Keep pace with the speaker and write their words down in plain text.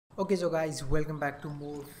Okay, so guys, welcome back to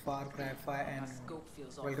more Far Cry 5 and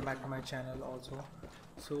welcome back to my channel also.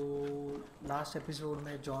 So last episode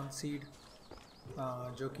में John seed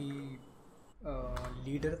जो कि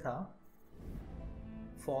leader था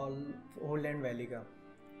fall Holland valley का,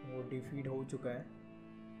 वो defeat हो चुका है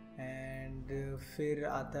एंड फिर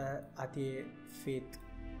आती है फेथ.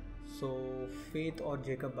 सो फेथ और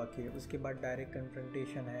जेकब बाकी है. उसके बाद डायरेक्ट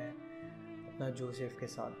कन्फ्रंटेशन है अपना जोसेफ के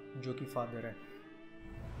साथ जो कि फादर है.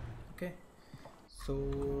 Okay, so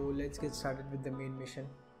let's get started with the main mission.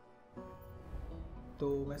 तो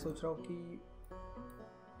मैं सोच रहा हूँ कि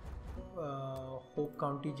होप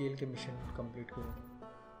काउंटी जेल के मिशन कंप्लीट करूँ.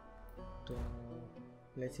 तो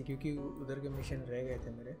लेट्स सी, क्योंकि उधर के मिशन रह गए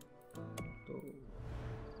थे मेरे, तो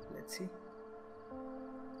लेट्स सी.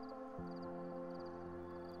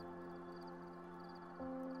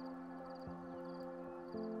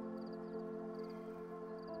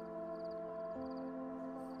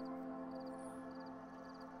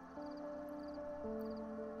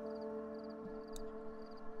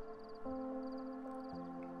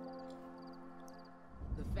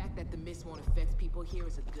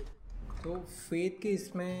 तो फेथ के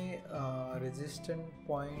इसमें रेजिस्टेंट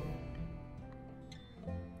पॉइंट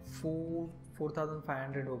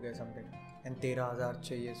 4500 हो गया समथिंग एंड 13,000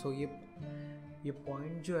 चाहिए. सो ये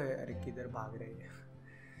पॉइंट जो है, अरे किधर भाग रही है.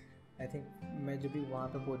 आई थिंक मैं जब भी वहाँ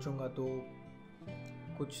पे पहुँचूँगा तो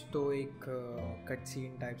कुछ तो एक कट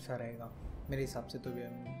सीन टाइप सा रहेगा मेरे हिसाब से. तो भी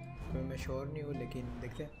मैं श्योर नहीं हूँ, लेकिन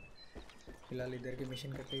देखते हैं. फिलहाल इधर के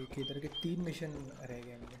मिशन करते हैं क्योंकि इधर के 3 मिशन रह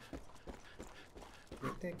गए मेरे.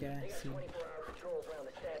 देखते हैं क्या है सीन.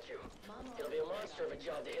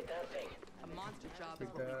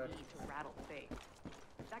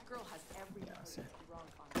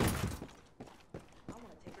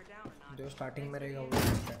 जो स्टार्टिंग में रहेगा वो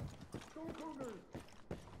देखते हैं.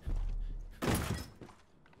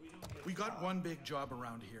 We got one big job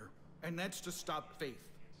around here, and that's to stop Faith.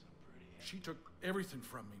 She took everything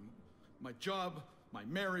from me. My job, my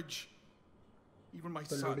marriage, even my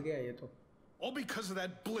son. लौट गया ये तो. All because of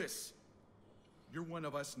that Bliss. You're one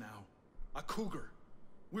of us now. A cougar.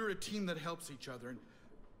 We're a team that helps each other, and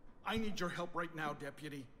I need your help right now,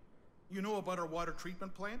 Deputy. You know about our water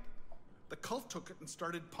treatment plant? The cult took it and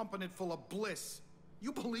started pumping it full of Bliss.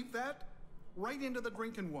 You believe that? Right into the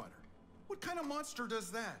drinking water. What kind of monster does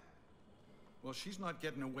that? Well, she's not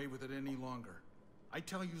getting away with it any longer. I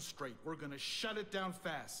tell you straight, we're gonna shut it down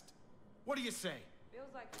fast. What do you say?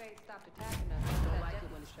 Feels like Faith stopped attacking us. I don't like it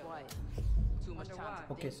when it's quiet. Too much time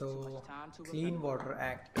to Okay, think, so too much time to Clean remember. Water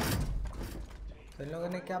Act. तो इन लोगों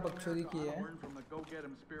ने क्या बकचोदी की है?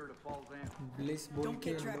 Bliss बोल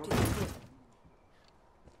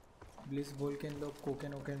के इन लोग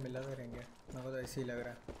कोकेन मिला करेंगे. मेरे को तो ऐसे ही लग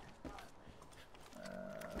रहा है.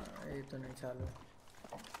 ये तो नहीं चालू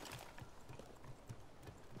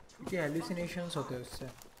क्योंकि हेलुसिनेशंस होते हैं उससे.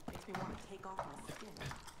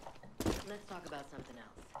 Let's talk about something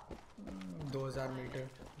else. 2000 metre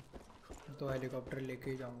तो हेलीकॉप्टर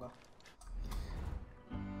लेके ही जाऊंगा.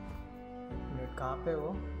 मिनट कहाँ पे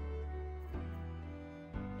वो?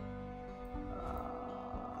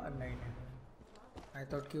 नहीं आई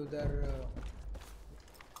थॉट कि उधर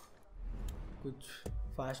कुछ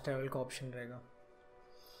फास्ट ट्रैवल का ऑप्शन रहेगा.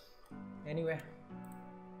 एनीवे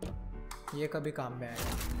ये कभी काम में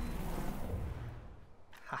आएगा.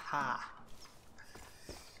 हाहा,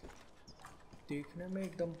 देखने में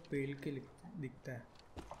एकदम पेल के दिखता है.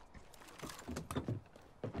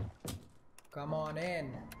 Come on in.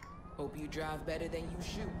 Hope you drive better than you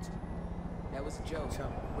shoot. That was a joke. अच्छा.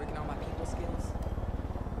 Working on my people skills.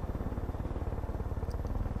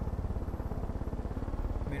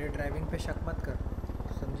 मेरे ड्राइविंग पे शक मत कर,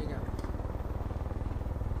 समझी क्या?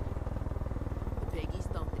 The piggy's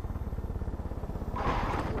thumping.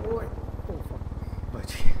 ओए बच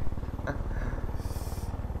गया.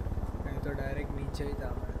 नहीं तो डायरेक्ट नीचे ही था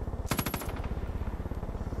मैं.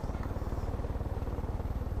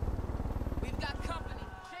 We've got company.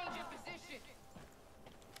 Change your position.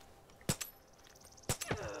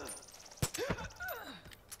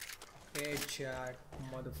 Headshot,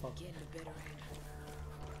 motherfucker. Getting the better end.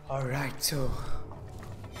 Alright, so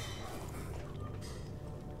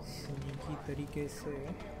sneaky तरीके से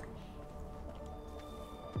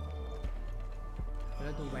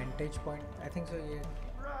मेरा तो वेंटेज पॉइंट आई थिंक सो ये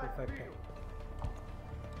परफेक्ट है.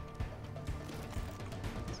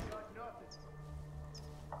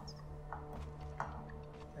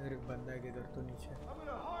 अगर एक बंदा है किधर तो नीचे.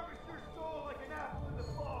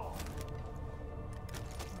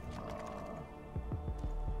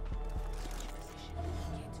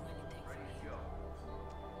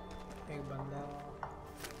 एक बंदा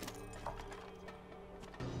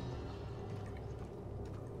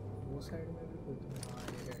वो साइड में भी कुछ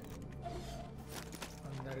ये गए,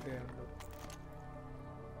 अंदर गए हम लोग।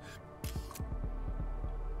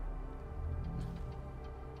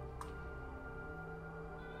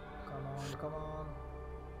 Come on.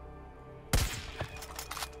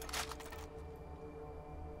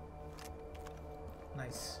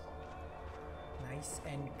 Nice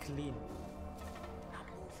and clean.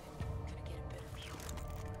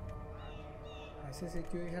 ऐसे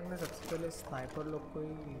सिचुएशन में सबसे पहले स्नाइपर लोग को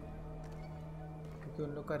ही, क्योंकि उन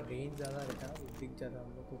लोग का रेंज ज़्यादा रहता है, दिख जाता है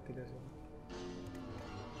हम लोग को किधर से।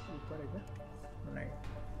 ऊपर है क्या? नहीं,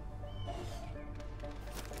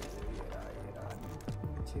 ये रहा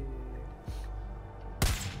नीचे।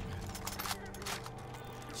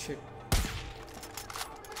 Shit.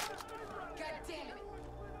 God damn it.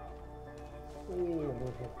 Oh,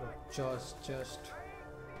 just.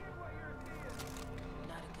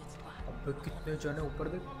 Not a good spot. अबे कितने जाने ऊपर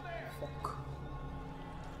देख। Fuck.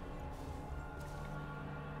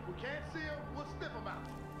 We can't see him. We'll sniff him out.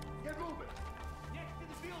 Get moving. Next to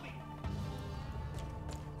the building.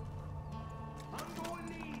 I'm going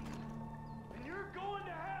east, and you're going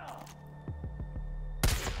to hell.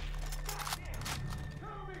 Goddamn!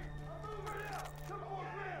 Cover me! I'm moving out. Come on,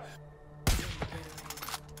 Graham.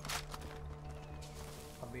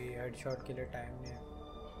 अभी headshot के लिए time नहीं है।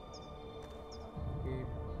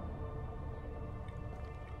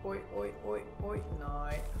 ओए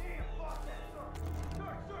नाइ। Damn, fuck that sucker.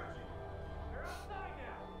 Start searching. They're outside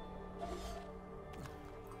now.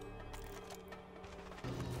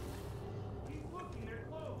 He's looking. They're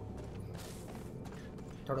close.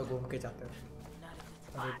 थोड़ा घूम के जाते हैं,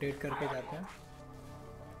 रोटेट करके जाते हैं,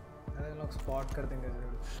 अरे लोग स्पॉट कर देंगे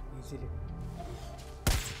easily.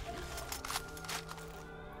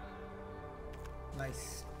 Nice.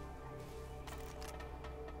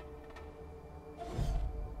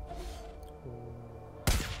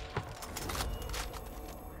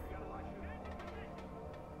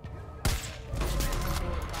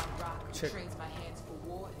 Shit. Trains my hands for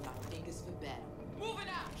war and my fingers for battle. Moving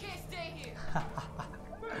out, can't stay here.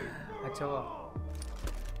 अच्छा हुआ।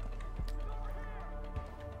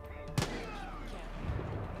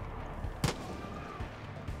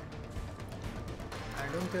 आई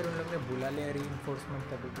डोंट केयर, उन लोग ने बुला लिया रीइंफोर्समेंट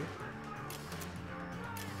तभी भी,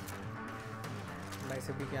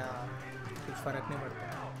 वैसे भी क्या कुछ फर्क नहीं पड़ता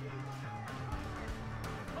है।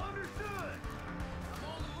 Understood.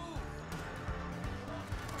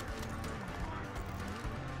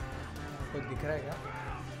 कुछ दिख रहा है क्या?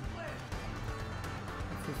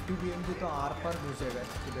 50 BMG तो आर पार घुसेगा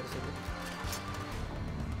इधर से भी।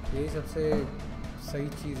 यही सबसे सही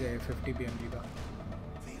चीज़ है 50 BMG का।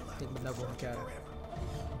 एक बंदा घूम के आ रहा है।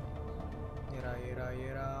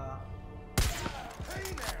 ये रहा। Hey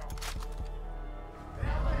now.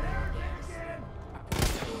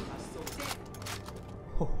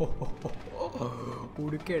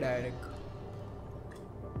 उड़ के direct.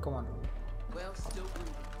 Come on, Well, still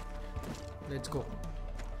breathing. Let's go.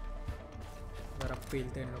 जरा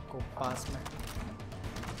पेलते हैं इन लोग को पास में।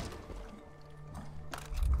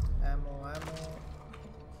 एमो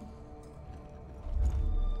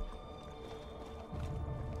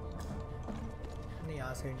नहीं,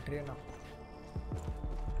 यहाँ से एंट्री है ना।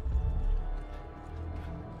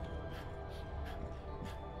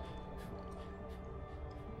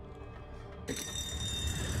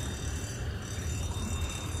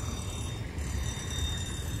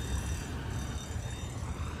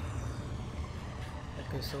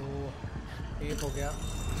 ओके, सो एक हो गया,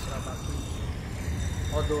 दूसरा बाकी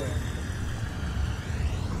और दो है।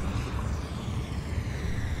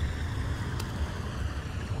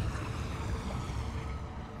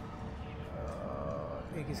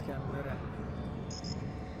 एक इसके अंदर है,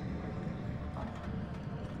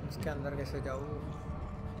 इसके अंदर कैसे जाऊँ?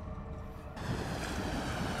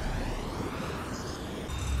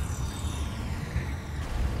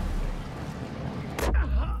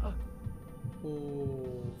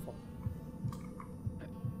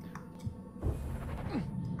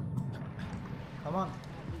 Come on.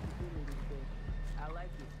 I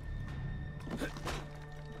like it.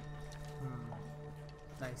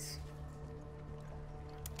 Nice.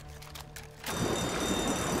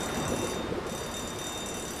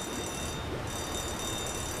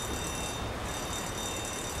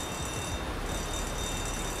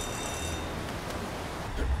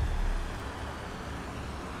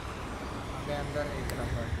 आगे अंदर एक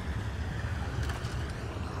नंबर।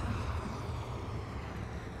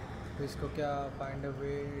 तो इसको क्या find a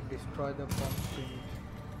way destroy the pump.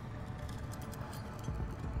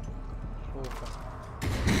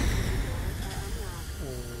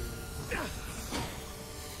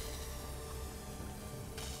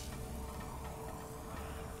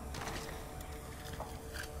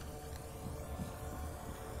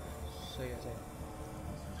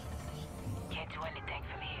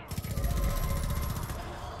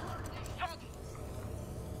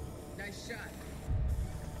 Nice shot.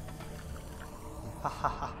 Ha ha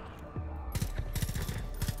ha.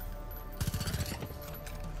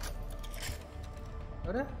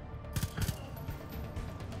 अरे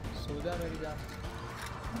सो जा मेरी जान।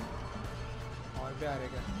 और भी आ रहे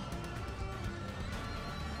क्या?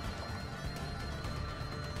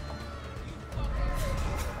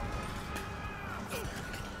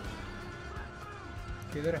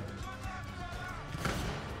 किधर है?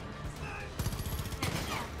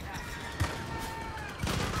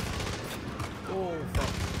 ओह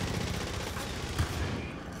fuck.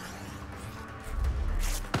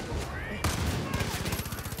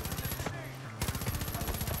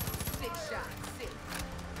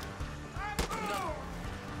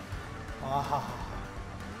 आहा,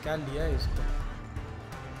 क्या लिया है इसको?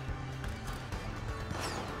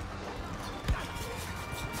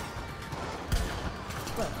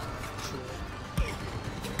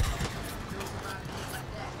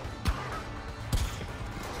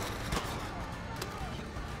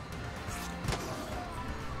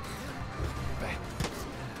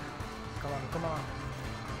 Come on.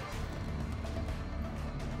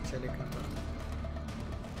 चले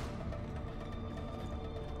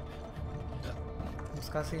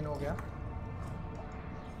इसका सीन हो गया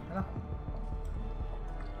है ना?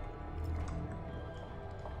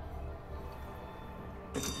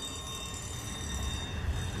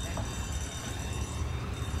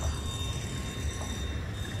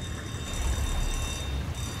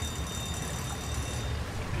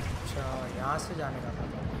 अच्छा यहाँ से जाने का था।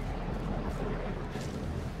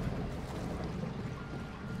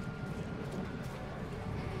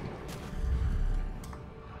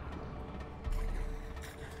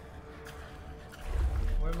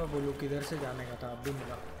 मैं बोलूँ किधर से जाने का था, अब भी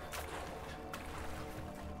मिला।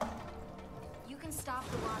 You can stop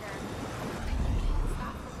the water, but you can't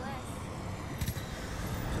stop the bliss.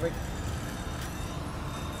 भाई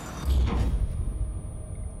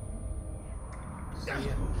सही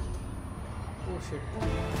है। ओह शिट,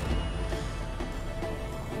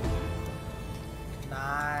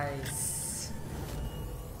 नाइस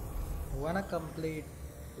हुआ ना कंप्लीट।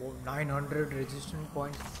 वो 900 रेजिस्टेंस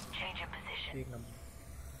पॉइंट्स, एक नंबर।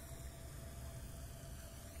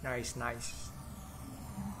 नाइस।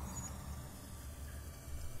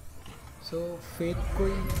 सो फेथ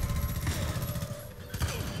कोई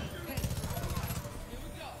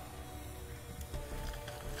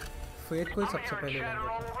सबसे पहले लेंगे।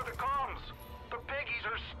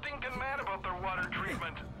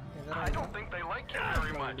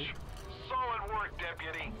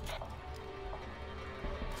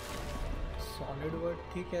 सॉलिड वर्ड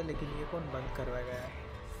ठीक है, लेकिन ये कौन बंद करवाएगा यार?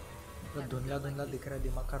 तो धुंधला दिख रहा है,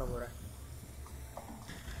 दिमाग खराब हो रहा है।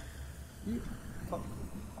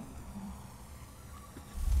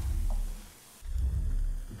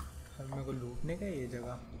 मेरे को लूटने का ये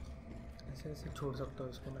जगह, ऐसे छोड़ सकता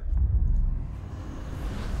हूँ इसको मैं।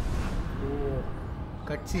 ओह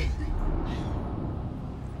कच्ची।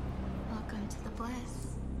 Welcome to the bliss.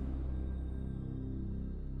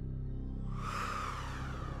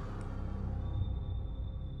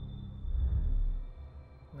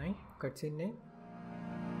 नहीं कटसीन नहीं।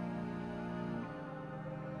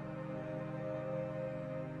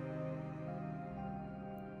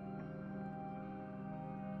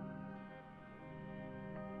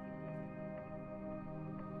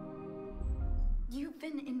 You've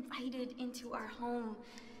been invited into our home,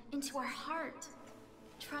 into our heart.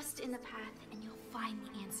 Trust in the path and you'll find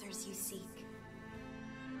the answers you seek.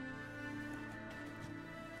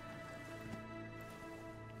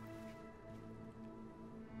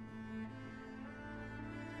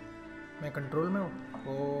 मैं कंट्रोल में हूँ।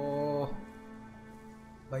 ओह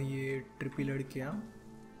भाई ये ट्रिपी लड़कियाँ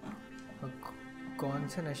कौन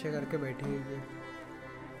से नशे करके बैठी है ये?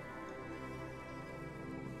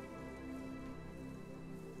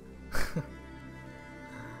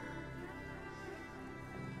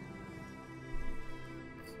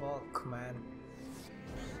 Fuck man.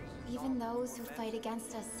 Even those who fight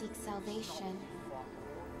against us seek salvation.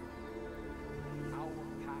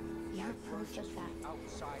 You're proof of that.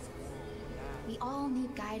 We all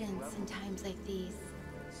need guidance in times like these.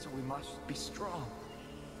 So we must be strong.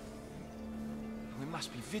 We must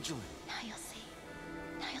be vigilant. Now you'll see.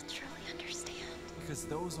 Now you'll truly understand. Because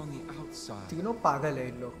those on the outside तीनों पागल है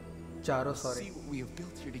इन लोग, चारों sorry. see what we have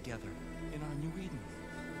built here together in our new Eden.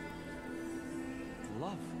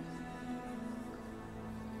 Love.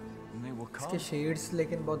 And they will come. इसके shades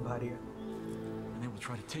लेकिन बहुत भारी है। And they will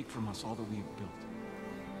try to take from us all that we have built.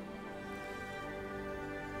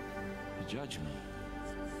 You judge me.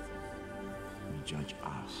 You judge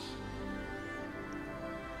us.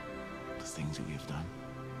 The things that we have done.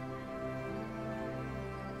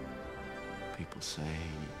 People say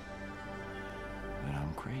that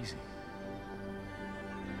I'm crazy.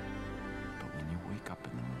 But when you wake up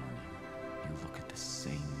in the morning, you look at the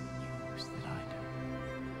same news that I do.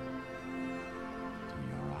 Do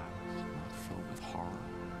your eyes not fill with horror?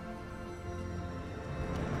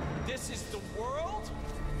 This is the world?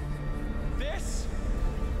 This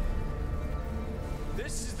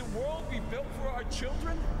is the world we built for our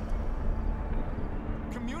children?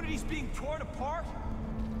 Communities being torn apart?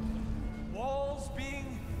 Walls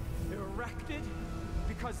being erected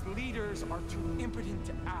because leaders are too impotent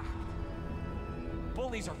to act.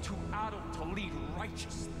 Bullies are too adult to lead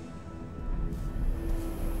righteously.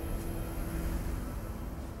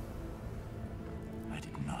 I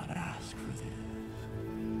did not ask for this.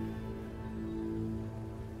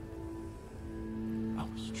 I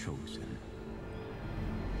was chosen.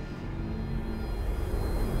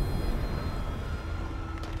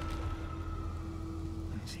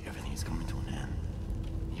 See, everything's coming to an end.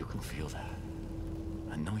 You can feel that.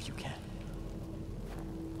 I know you can.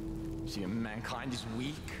 See, mankind is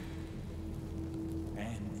weak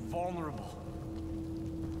and vulnerable.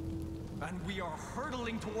 And we are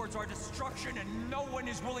hurtling towards our destruction, and no one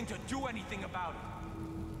is willing to do anything about it.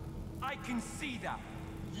 I can see that.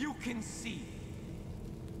 You can see.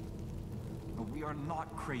 But we are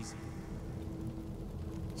not crazy.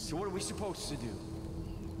 So what are we supposed to do?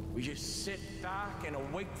 We just sit back and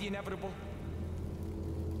await the inevitable?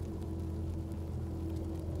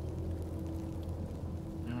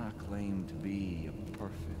 I claim to be a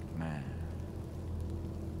perfect man.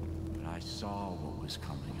 But I saw what was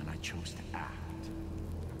coming and I chose to act,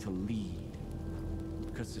 to lead.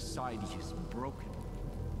 Because society is broken.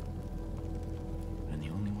 And the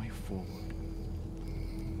only way forward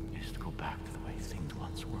is to go back to the way things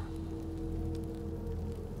once were.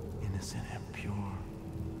 Innocent and pure.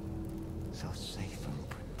 So safe and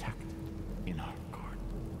protected in our garden.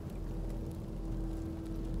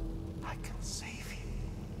 I can save you.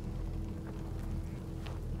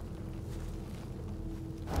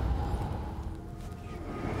 We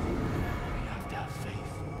have to have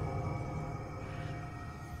faith.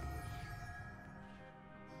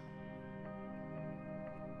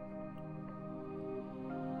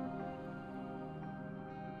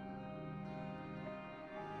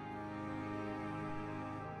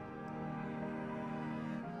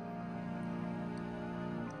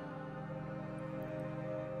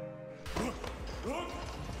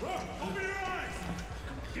 Open your eyes!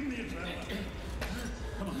 Give me a adrenaline.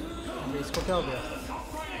 इसको क्या हो गया?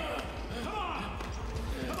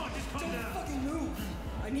 Come on, just calm down. Don't fucking move.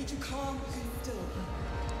 I need you calm and still.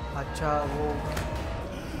 अच्छा वो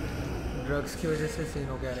drugs की वजह से scene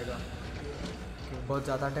हो गया रहेगा कि बहुत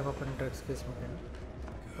ज़्यादा टाइम अपन ड्रग्स के इसमें हैं।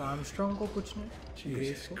 तो आर्मस्ट्रॉन्ग को कुछ नहीं,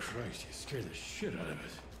 ग्रेस को। Christ, you scared the shit out of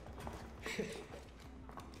us.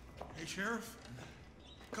 Hey, Sheriff.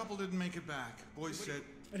 Couple didn't make it back. Boys said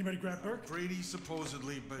Anybody grab Burke? Grady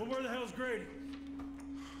supposedly, but Well, where the hell's Grady?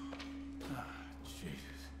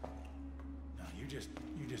 Jesus. No, you just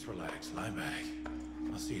relax. Lie back.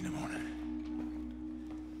 I'll see you in the morning.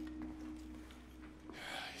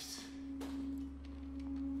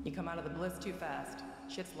 You come out of the bliss too fast.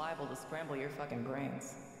 Shit's liable to scramble your fucking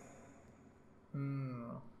brains.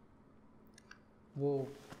 वो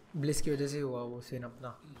bliss की वजह से हुआ वो scene अपना।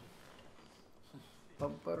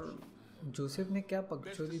 पर Joseph ने क्या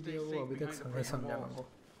पगचौदी दिया वो अभी तक नहीं समझा मेरे को।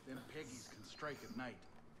 then Peggies can strike at night.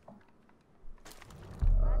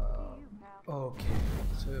 Okay,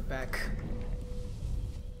 so we're back.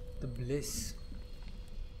 The bliss.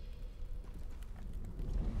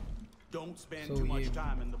 Don't spend So too much you-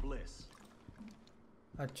 time in the bliss.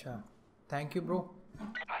 अच्छा, thank you bro. I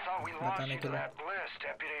thought we lost बताने you के to लिए। that bliss,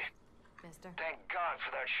 deputy. Mister? Thank God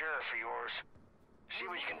for that sheriff of yours. See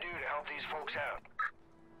what you can do to help these folks out.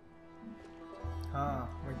 हाँ,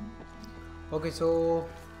 okay so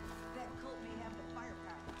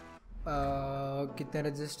कितने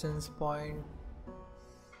resistance point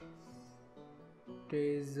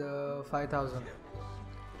is 5000.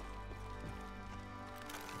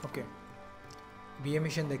 Okay BA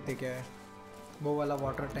mission देखते क्या है वो वाला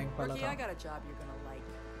water tank वाला Rookie, था I got a job you're gonna like.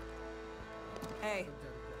 Hey,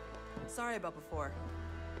 sorry about before.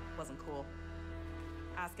 Wasn't cool.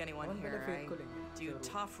 Ask anyone here. I do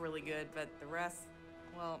tough really good, but the rest,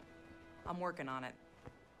 well, I'm working on it.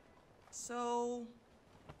 So,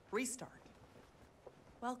 restart.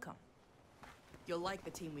 Welcome. You'll like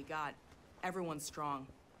the team we got. Everyone's strong,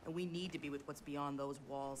 and we need to be with what's beyond those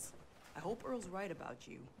walls. I hope Earl's right about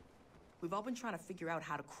you. We've all been trying to figure out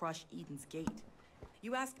how to crush Eden's Gate.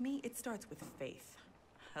 You ask me, it starts with faith.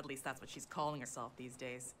 At least that's what she's calling herself these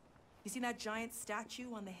days. You seen that giant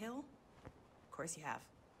statue on the hill? Of course you have.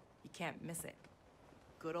 You can't miss it.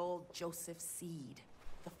 Good old Joseph Seed,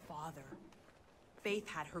 the father. Faith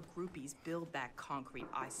had her groupies build that concrete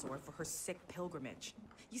eyesore for her sick pilgrimage.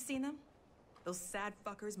 You seen them? Those sad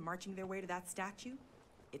fuckers marching their way to that statue?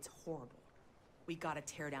 It's horrible. We gotta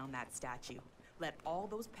tear down that statue. Let all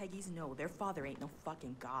those Peggies know their father ain't no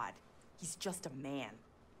fucking god. He's just a man.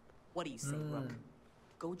 What do you say, Rook?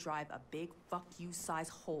 Go drive a big fuck you size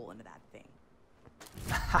hole into that thing.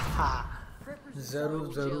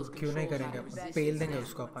 जरूर जरूर क्यों नहीं करेंगे अपन पेल देंगे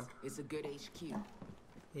उसको अपन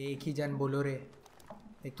एक ही जन बोलो रे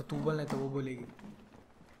एक तो तू बोलने तो वो बोलेगी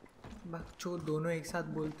बच्चों दोनों एक साथ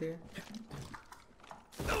बोलते हैं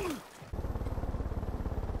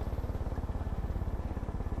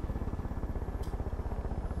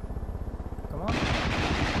come on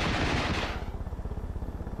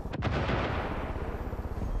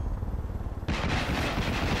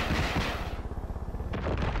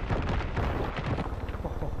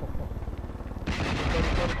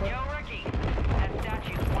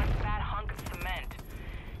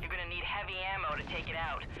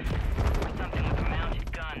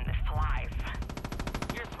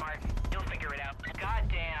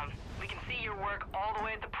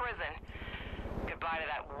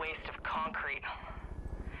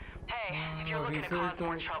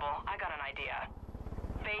more trouble. I got an idea.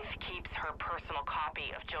 Faith keeps her personal copy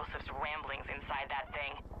of Joseph's ramblings inside that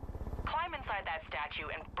thing. Climb inside that statue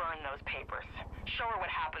and burn those papers. Show her what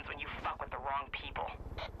happens when you fuck with the wrong people.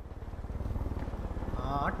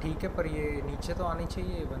 हाँ ठीक है पर ये नीचे तो आनी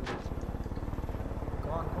चाहिए ये बंदे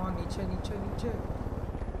कौन नीचे नीचे नीचे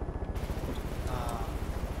हाँ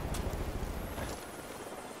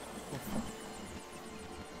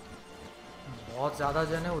बहुत ज़्यादा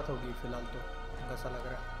जन है होगी फिलहाल तो ऐसा लग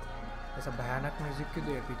रहा है ऐसा भयानक म्यूजिक क्यों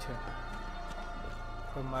दे पीछे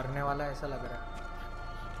कोई मरने वाला ऐसा लग रहा है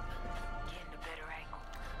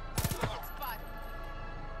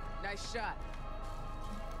Nice shot.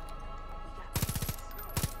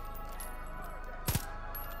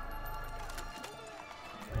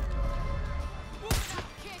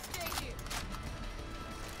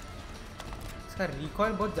 इसका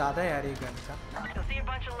रिकॉइल बहुत ज़्यादा है यार ये गन का You'll see a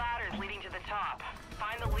bunch of ladders leading to the top.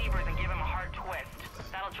 Find the levers and give him a hard twist.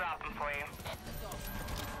 That'll drop him for you.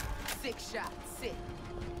 6 shots. Sit.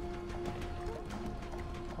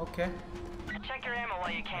 Okay. Check your ammo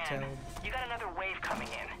while you can. You got another wave coming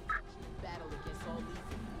in. Battle against all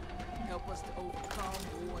evil. Help us to overcome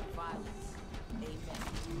war and violence.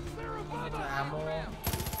 Amen. Ammo.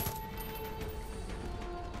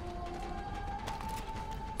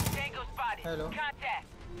 Tango spotted. Hello. Contact.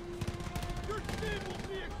 Your team will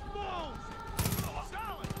be exposed.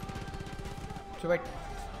 Solid. So wait.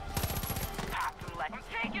 I'm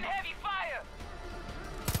taking heavy fire.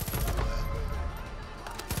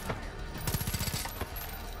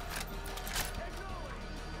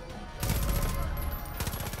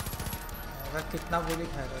 अगर कितना गोली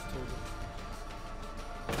खाएगा चोरी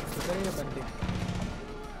सुधर ये बंदे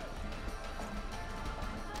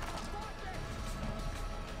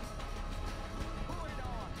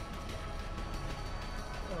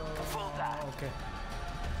okay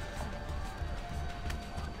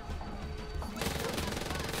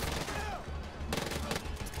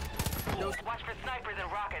Watch for snipers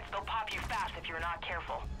and rockets. They'll pop you fast if you're not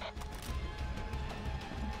careful.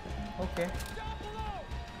 Okay.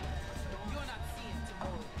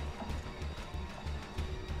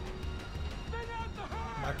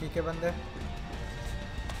 बाकी के बंदे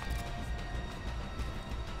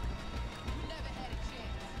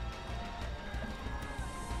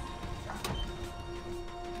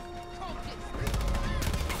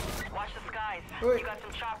Watch the skies. You got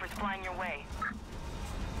some choppers flying your way.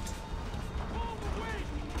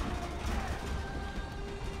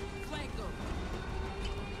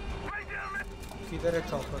 किधर है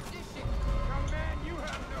चॉपर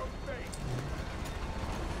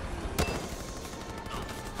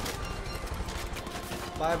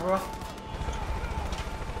Bye, bro.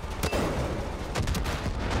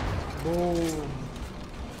 Boom.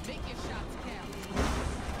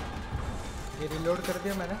 ये रिलोड कर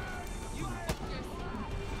दिया मैंने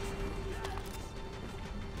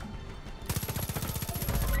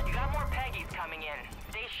You got more Peggies coming in.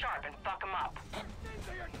 Stay sharp and fuck them up.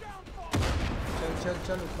 चल चल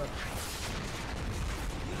चल ऊपर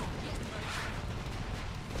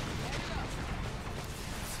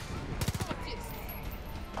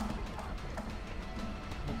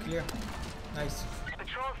clear. Nice.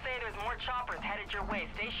 Patrols say there's more choppers headed your way.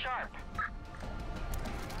 Stay sharp.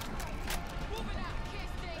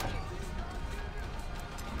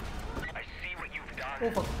 I see what you've done.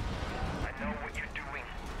 Oh fuck. I know what you're doing.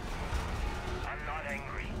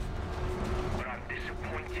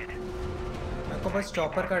 बस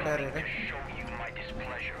chopper का डर है।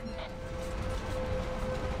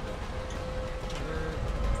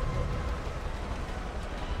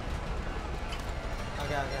 आ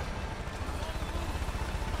गया आ गया।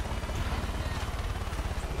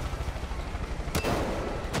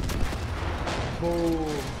 वो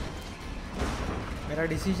मेरा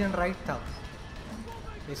डिसीजन राइट था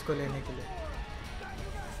इसको लेने के लिए।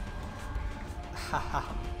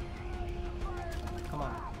 Come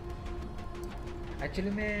on.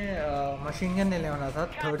 एक्चुअली मैं मशीन गन लेने वाला था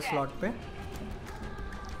 3rd स्लॉट पे,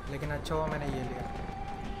 लेकिन अच्छा हुआ मैंने ये लिया।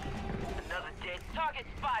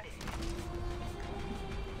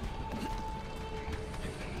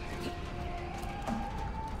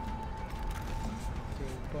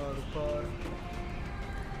 ऊपर ऊपर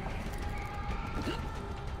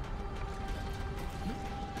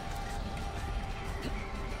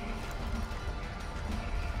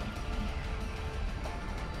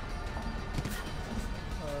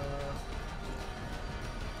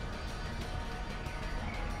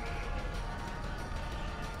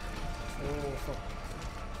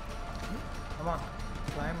come on,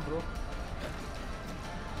 climb bro.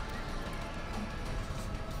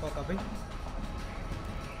 Fuck अभी। ओ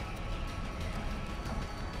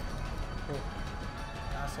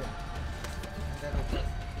यहाँ से इधर ऊपर।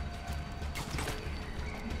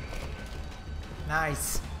 नाइस।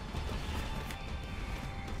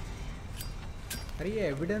 अरे ये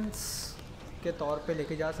एविडेंस के तौर पे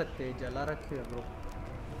लेके जा सकते हैं, जला रखे है ब्रो।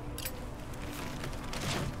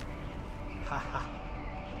 हाँ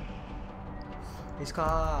इसका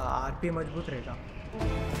आरपी मजबूत रहेगा।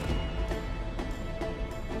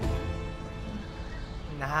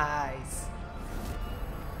 Nice.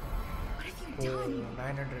 What have you done?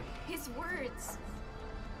 900. His words.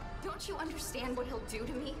 Don't you understand what he'll do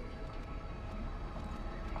to me?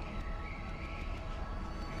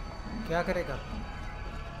 क्या करेगा?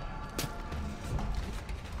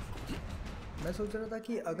 मैं सोच रहा था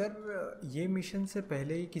कि अगर ये मिशन से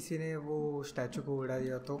पहले ही किसी ने वो स्टैचू को उड़ा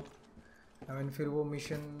दिया तो I mean, फिर वो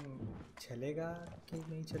मिशन चलेगा कि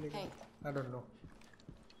नहीं चलेगा? I don't know.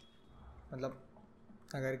 मतलब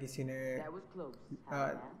अगर किसी ने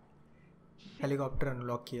हेलीकॉप्टर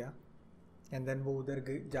अनलॉक किया एंड देन वो उधर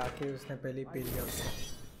जाके उसने पहले पेल दिया उसको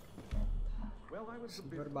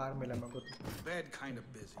बार मिला मेरे को तो। Bad kind of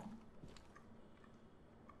busy.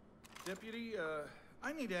 Deputy,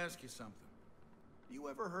 I need to ask you something. You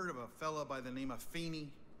ever heard of a fella by the name of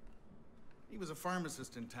Feeney? He was a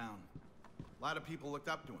pharmacist in town. A lot of people looked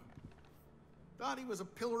up to him. Thought he was a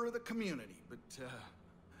pillar of the community, but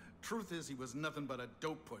truth is he was nothing but a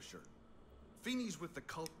dope pusher. Feeney's with the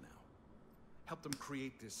cult now. Helped him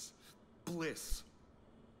create this bliss.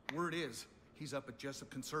 Word is, he's up at Jessup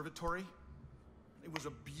Conservatory. It was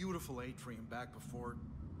a beautiful atrium back before,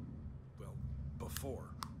 well, before.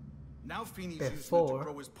 Now Feeney's using it to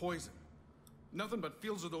grow his poison. Nothing but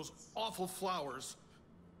fields of those awful flowers.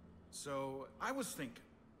 So I was thinking,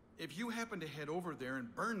 if you happen to head over there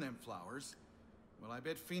and burn them flowers, well, I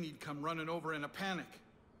bet Feeney'd come running over in a panic.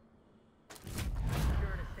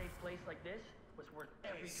 Sure, in a safe place like this was worth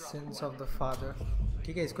every drop. Sins of the father.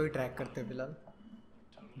 ठीक है, इसको ही track करते हैं फिलहाल।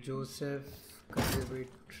 Joseph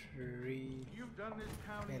conservatory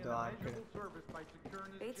ने तो are पे।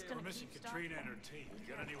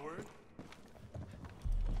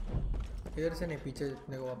 इधर से नहीं, पीछे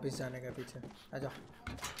अपने को वापस जाने का पीछे। आजा।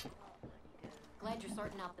 Glad you're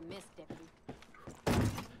sorting out the mist, Deputy.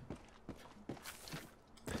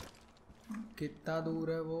 कितना दूर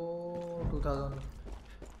है वो? 2000।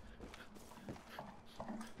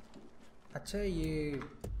 अच्छा ये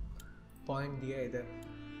पॉइंट दिया है इधर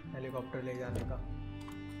हेलीकॉप्टर ले जाने का।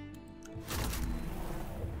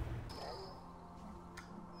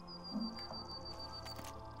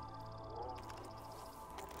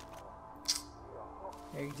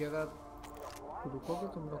 एक जगह रुकोगे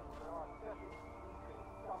तुम लोग?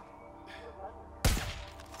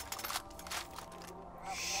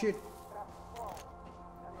 Shit.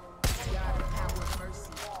 God of power,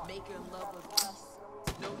 mercy, maker and love of peace.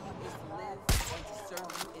 To know you is to live, and to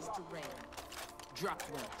serve you is to reign. Drop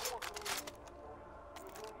one.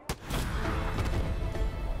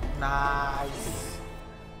 Nice.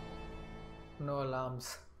 No alarms.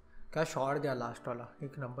 क्या शॉट दिया लास्ट वाला,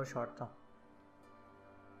 एक नंबर शॉट था।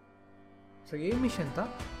 तो यही mission था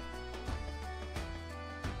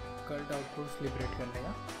cult outpost liberate करने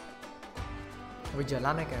का। अभी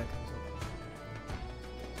जलाने क्या था?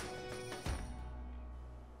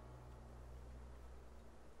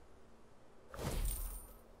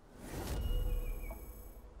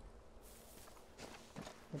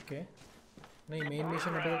 ओके नहीं, मेन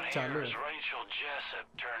मिशन अभी चालू है। Rachel Jessup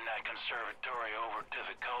turned that conservatory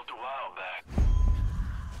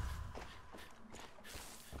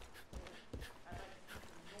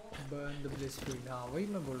burn the bliss field, हाँ वही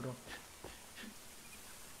मैं बोल रहा हूँ।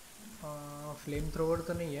 फ्लेम थ्रोवर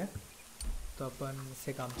तो नहीं है, तो अपन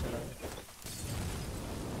इससे काम चला रहे।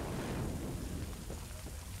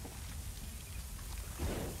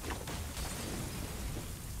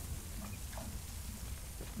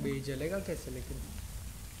 बे जलेगा कैसे लेकिन?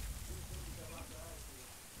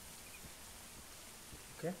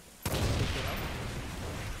 ओके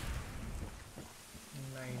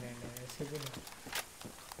नहीं नहीं नहीं ऐसे भी नहीं।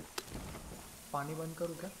 पानी बंद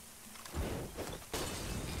करूँ क्या?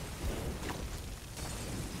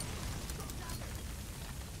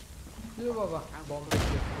 लो बाबा बॉम्ब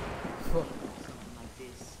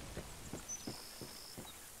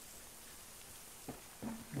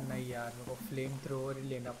नहीं यार, मेरे को फ्लेम थ्रोवर ही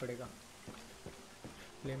लेना पड़ेगा।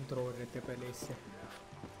 फ्लेम थ्रोवर रहते पहले इससे।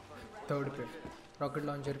 थर्ड पे रॉकेट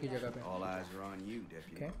लॉन्चर की जगह पे।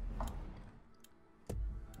 ओके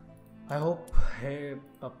आई होप है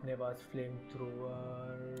अपने पास flame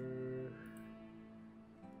thrower.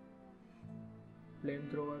 Flame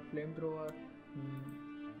thrower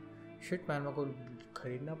shit man, मेरे को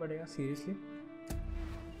खरीदना पड़ेगा सीरियसली।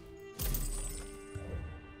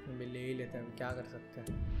 ले ही लेते हैं, क्या कर सकते हैं।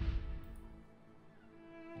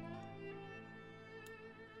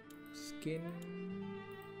 स्किन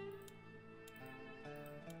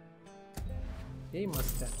यही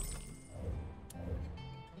मस्त है।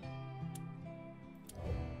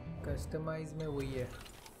 कस्टमाइज में वही है।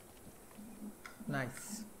 नाइस,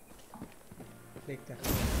 देखते हैं।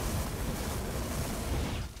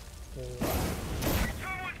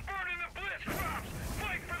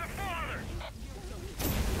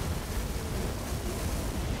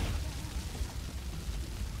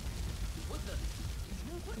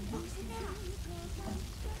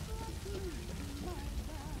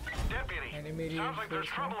 Deputy, sounds like there's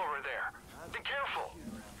trouble over there. Be careful.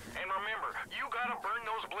 And remember, you gotta burn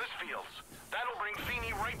those bliss fields. That'll bring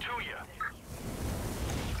Feeney right to you.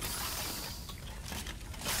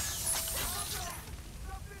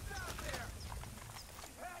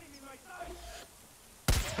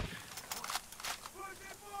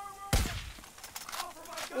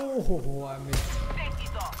 Oh, I missed.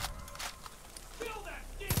 Safety's off.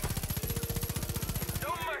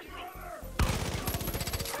 No mercy.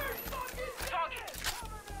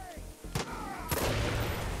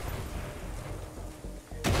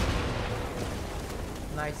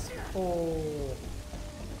 Nice. Oh.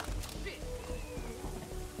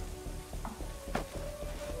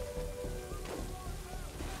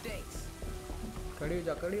 Thanks.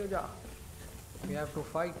 खड़ी हो जा. We have to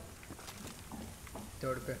fight.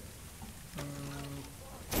 Third पे.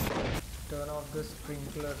 Turn off the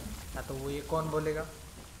sprinkler. या तो वो ये कौन बोलेगा?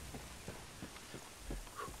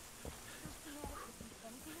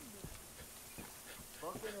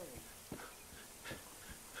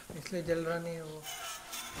 इसलिए जल रहा नहीं है वो।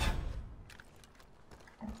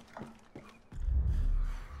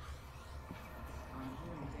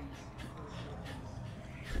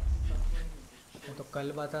 वो तो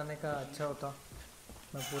कल बताने का अच्छा होता,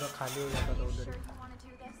 मैं पूरा खाली हो जाता था उधर ही।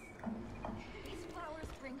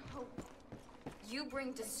 You bring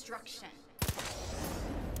destruction.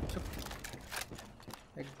 चुप,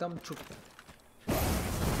 एकदम चुप।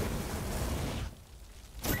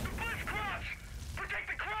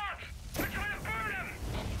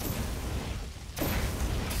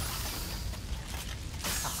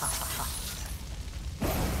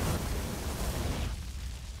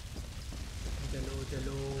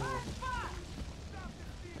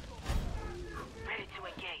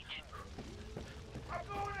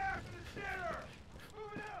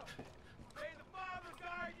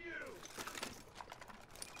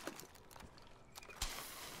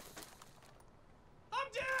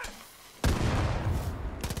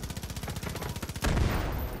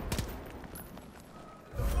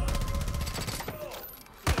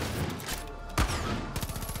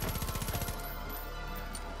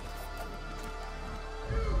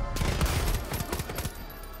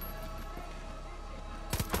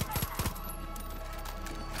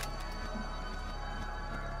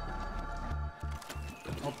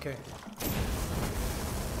 ओके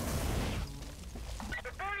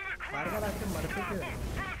बार-बार आके मरते क्यों?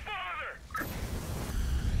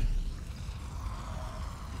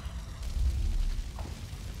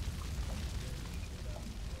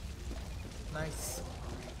 Nice.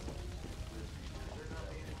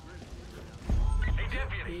 Hey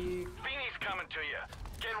deputy, Feeney's coming to you.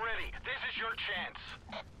 Get ready. This is your chance.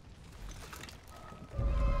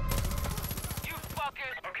 You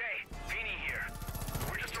fuckers. Okay, Feeney here.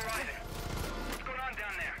 We're just arriving. What's going on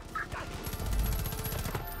down there?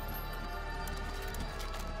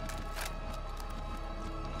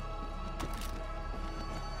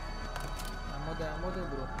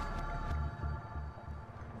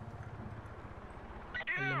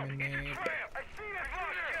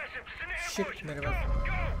 Shit, मेरे पास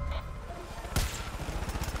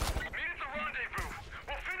Meet at the rendezvous.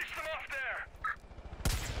 We'll finish them off there.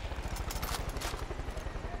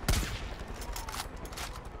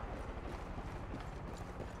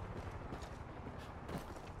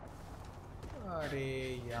 अरे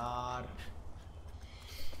यार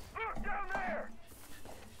Look down there.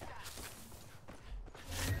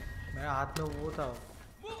 मेरे हाथ में वो था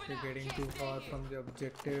getting too far from the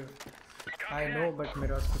objective. I know, but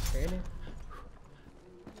मेरे पास कुछ है नहीं.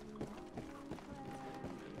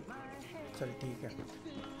 चल ठीक है.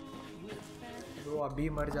 वो अभी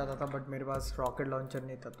मर जाता था बट मेरे पास रॉकेट लॉन्चर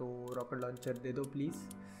नहीं था तो रॉकेट लॉन्चर दे दो please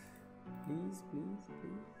please please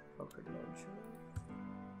please rocket launcher.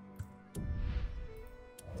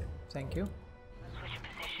 Thank you.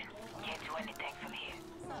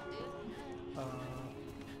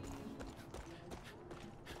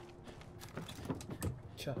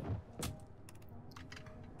 अच्छा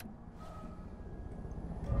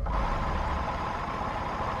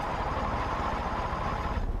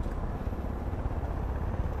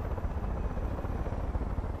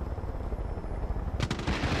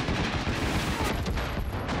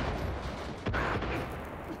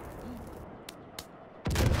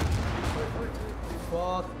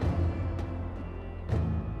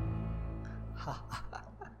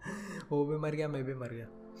वो भी मर गया मैं भी मर गया.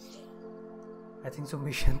 आई थिंक सो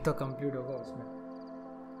मिशन तो कंप्लीट होगा उसमें.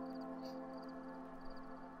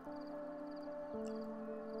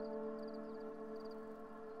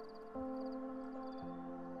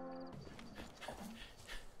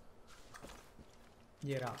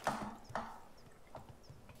 ये रहा.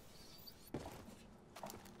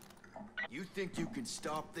 You think you can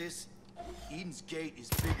stop this? Eden's Gate is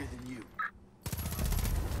bigger than you.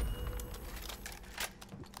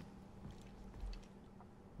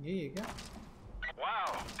 ये क्या? Wow,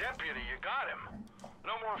 deputy, you got him.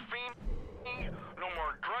 No more fiend, no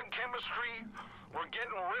more drug chemistry. We're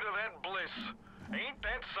getting rid of that bliss. Ain't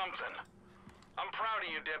that something? I'm proud of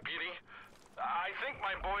you, deputy. I think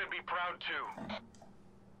my boy would be proud too.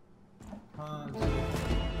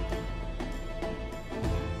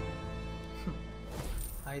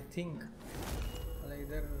 I think like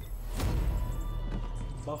there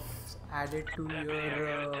buffs added to your.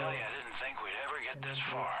 I didn't think we'd ever get this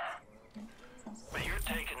far. But you're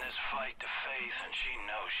taking this fight to Faith, and she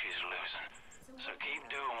knows she's losing. So keep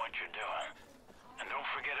doing what you're doing. And don't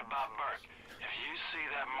forget about Burke. If you see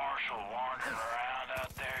that marshal wandering around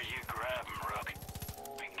out there, you grab him, Rook.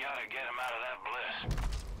 We gotta get him out of that bliss.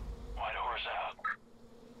 White horse out.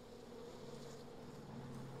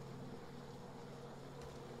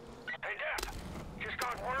 Hey, Dap. Just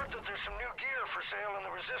got word that there's some new gear for sale in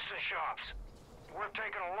the resistance shops. We're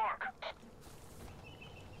taking a look.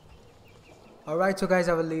 Alright, so guys,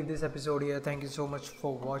 I will leave this episode here. Thank you so much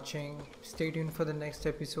for watching. Stay tuned for the next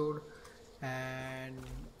episode. And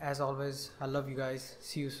as always, I love you guys.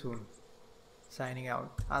 See you soon. Signing out.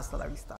 Hasta la vista.